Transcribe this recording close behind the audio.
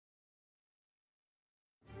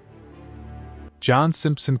John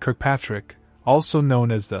Simpson Kirkpatrick, also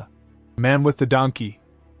known as the man with the donkey,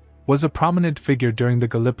 was a prominent figure during the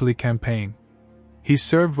Gallipoli Campaign. He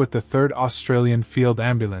served with the 3rd Australian Field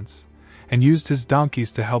Ambulance and used his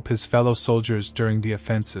donkeys to help his fellow soldiers during the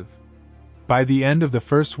offensive. By the end of the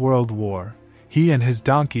First World War, he and his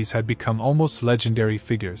donkeys had become almost legendary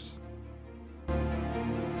figures.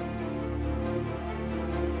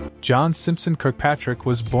 John Simpson Kirkpatrick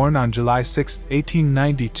was born on July 6,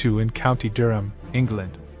 1892 in County Durham,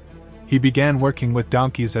 England. He began working with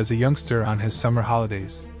donkeys as a youngster on his summer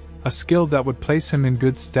holidays, a skill that would place him in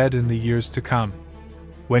good stead in the years to come.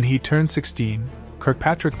 When he turned 16,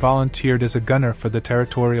 Kirkpatrick volunteered as a gunner for the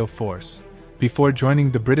Territorial Force, before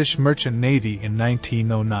joining the British Merchant Navy in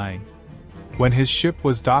 1909. When his ship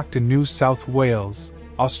was docked in New South Wales,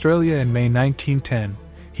 Australia in May 1910,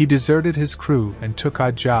 he deserted his crew and took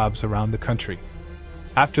odd jobs around the country.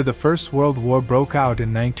 After the First World War broke out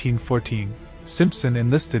in 1914, Simpson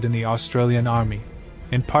enlisted in the Australian Army,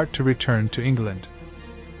 in part to return to England.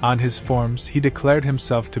 On his forms he declared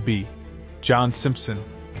himself to be John Simpson,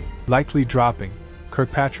 likely dropping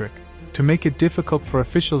Kirkpatrick to make it difficult for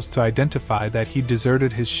officials to identify that he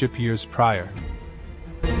deserted his ship years prior.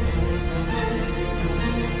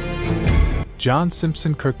 John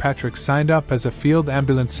Simpson Kirkpatrick signed up as a field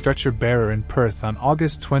ambulance stretcher bearer in Perth on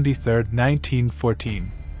August 23,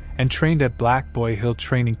 1914, and trained at Black Boy Hill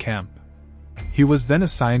Training Camp. He was then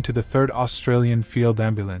assigned to the 3rd Australian Field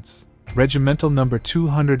Ambulance, Regimental No.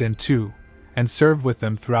 202, and served with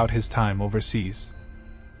them throughout his time overseas.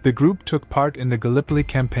 The group took part in the Gallipoli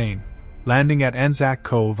Campaign, landing at Anzac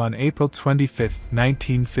Cove on April 25,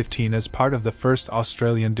 1915 as part of the 1st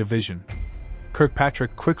Australian Division.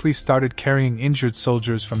 Kirkpatrick quickly started carrying injured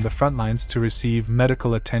soldiers from the front lines to receive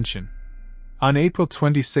medical attention. On April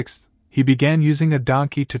 26, he began using a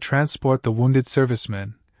donkey to transport the wounded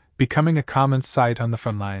servicemen, becoming a common sight on the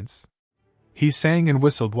front lines. He sang and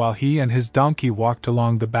whistled while he and his donkey walked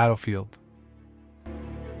along the battlefield.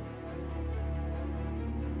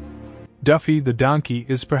 Duffy the donkey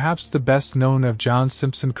is perhaps the best known of John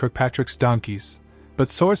Simpson Kirkpatrick's donkeys, but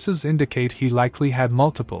sources indicate he likely had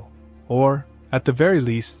multiple, or, at the very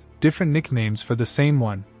least, different nicknames for the same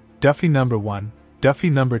one: Duffy No. 1, Duffy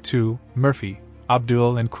No. 2, Murphy,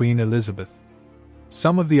 Abdul and Queen Elizabeth.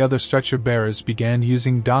 Some of the other stretcher bearers began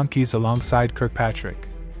using donkeys alongside Kirkpatrick,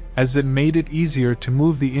 as it made it easier to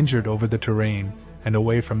move the injured over the terrain and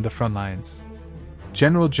away from the front lines.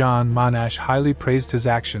 General John Monash highly praised his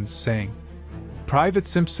actions, saying, "Private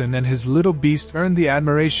Simpson and his little beast earned the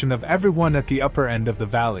admiration of everyone at the upper end of the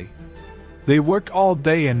valley. They worked all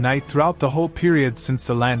day and night throughout the whole period since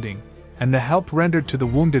the landing, and the help rendered to the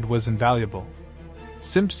wounded was invaluable.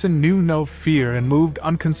 Simpson knew no fear and moved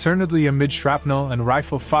unconcernedly amid shrapnel and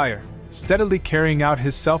rifle fire, steadily carrying out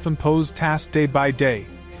his self-imposed task day by day,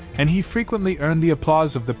 and he frequently earned the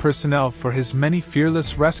applause of the personnel for his many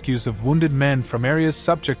fearless rescues of wounded men from areas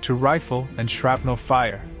subject to rifle and shrapnel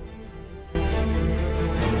fire."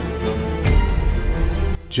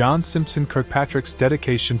 John Simpson Kirkpatrick's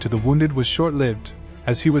dedication to the wounded was short-lived,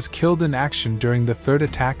 as he was killed in action during the 3rd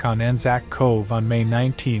attack on Anzac Cove on May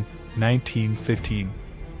 19, 1915.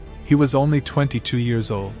 He was only 22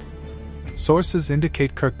 years old. Sources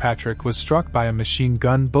indicate Kirkpatrick was struck by a machine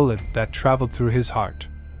gun bullet that traveled through his heart.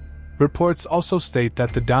 Reports also state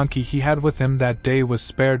that the donkey he had with him that day was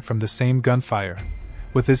spared from the same gunfire,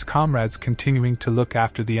 with his comrades continuing to look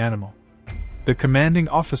after the animal. The commanding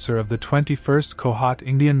officer of the 21st Cohort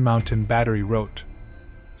Indian Mountain Battery wrote,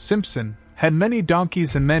 "Simpson had many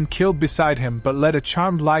donkeys and men killed beside him but led a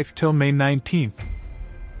charmed life till May 19th.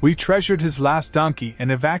 We treasured his last donkey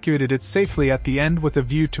and evacuated it safely at the end with a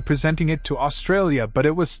view to presenting it to Australia, but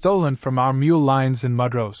it was stolen from our mule lines in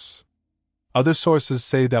Mudros." Other sources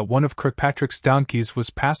say that one of Kirkpatrick's donkeys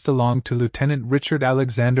was passed along to Lieutenant Richard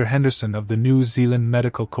Alexander Henderson of the New Zealand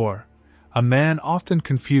Medical Corps, a man often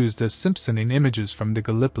confused as Simpson in images from the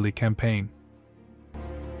Gallipoli Campaign.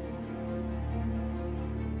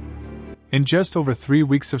 In just over 3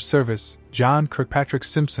 weeks of service, John Kirkpatrick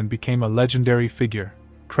Simpson became a legendary figure,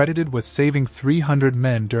 credited with saving 300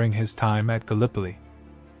 men during his time at Gallipoli.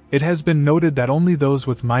 It has been noted that only those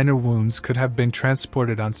with minor wounds could have been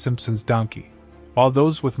transported on Simpson's donkey, while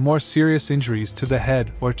those with more serious injuries to the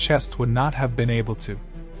head or chest would not have been able to.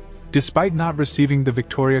 Despite not receiving the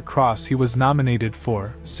Victoria Cross he was nominated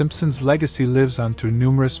for, Simpson's legacy lives on through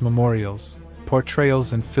numerous memorials,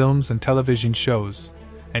 portrayals in films and television shows,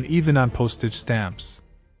 and even on postage stamps.